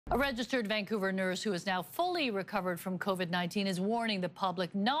A registered Vancouver nurse who is now fully recovered from COVID-19 is warning the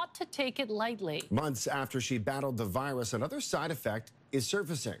public not to take it lightly. Months after she battled the virus, another side effect is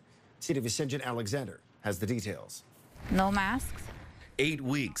surfacing. CTV's Sinjin Alexander has the details. No masks. 8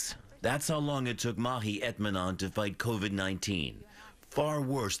 weeks. That's how long it took Mahi Etmanan to fight COVID-19. Far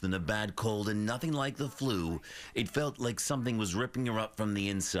worse than a bad cold and nothing like the flu. It felt like something was ripping her up from the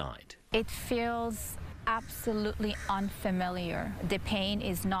inside. It feels absolutely unfamiliar. The pain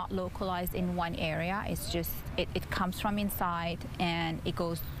is not localized in one area. It's just, it comes from inside and it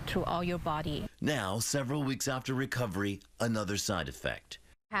goes through all your body. Now, several weeks after recovery, another side effect.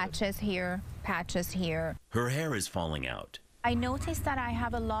 Patches here, patches here. Her hair is falling out. I noticed that I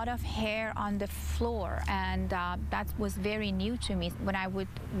have a lot of hair on the floor, and that was very new to me. When I would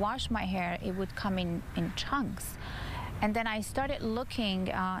wash my hair, it would come in chunks. And then I started looking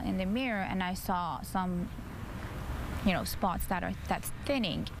in the mirror, and I saw some, spots that's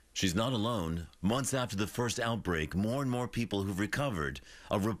thinning. She's not alone. Months after the first outbreak, more and more people who've recovered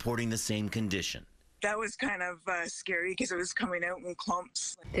are reporting the same condition. That was kind of scary because it was coming out in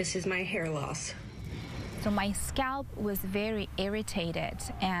clumps. This is my hair loss. So my scalp was very irritated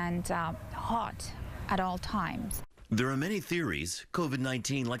and hot at all times. There are many theories.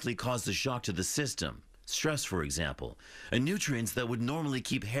 COVID-19 likely caused a shock to the system. Stress, for example, and nutrients that would normally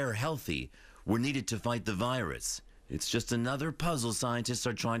keep hair healthy were needed to fight the virus. It's just another puzzle scientists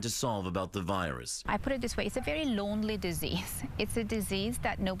are trying to solve about the virus. I put it this way, it's a very lonely disease. It's a disease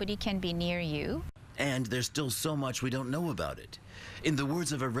that nobody can be near you. And there's still so much we don't know about it. In the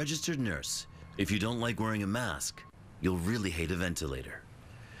words of a registered nurse, if you don't like wearing a mask, you'll really hate a ventilator.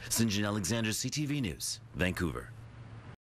 Sinjin Alexander, CTV News, Vancouver.